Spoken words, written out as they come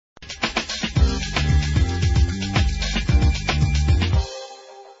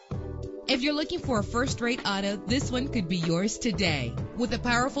If you're looking for a first-rate auto, this one could be yours today. With a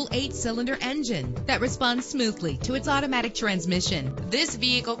powerful 8-cylinder engine that responds smoothly to its automatic transmission, this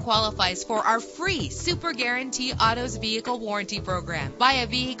vehicle qualifies for our free Super Guarantee Autos Vehicle Warranty Program. Buy a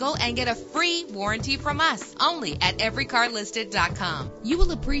vehicle and get a free warranty from us only at everycarlisted.com. You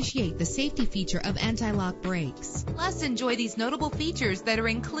will appreciate the safety feature of anti-lock brakes. Plus, enjoy these notable features that are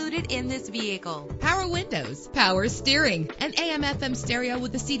included in this vehicle: power windows, power steering, an AM/FM stereo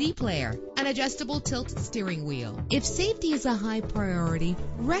with a CD player, an adjustable tilt steering wheel. If safety is a high priority,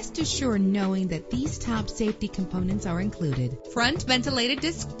 rest assured knowing that these top safety components are included: front ventilated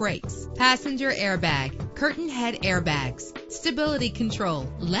disc brakes, passenger airbag, curtain head airbags, stability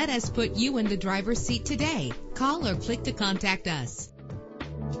control. Let us put you in the driver's seat today. Call or click to contact us.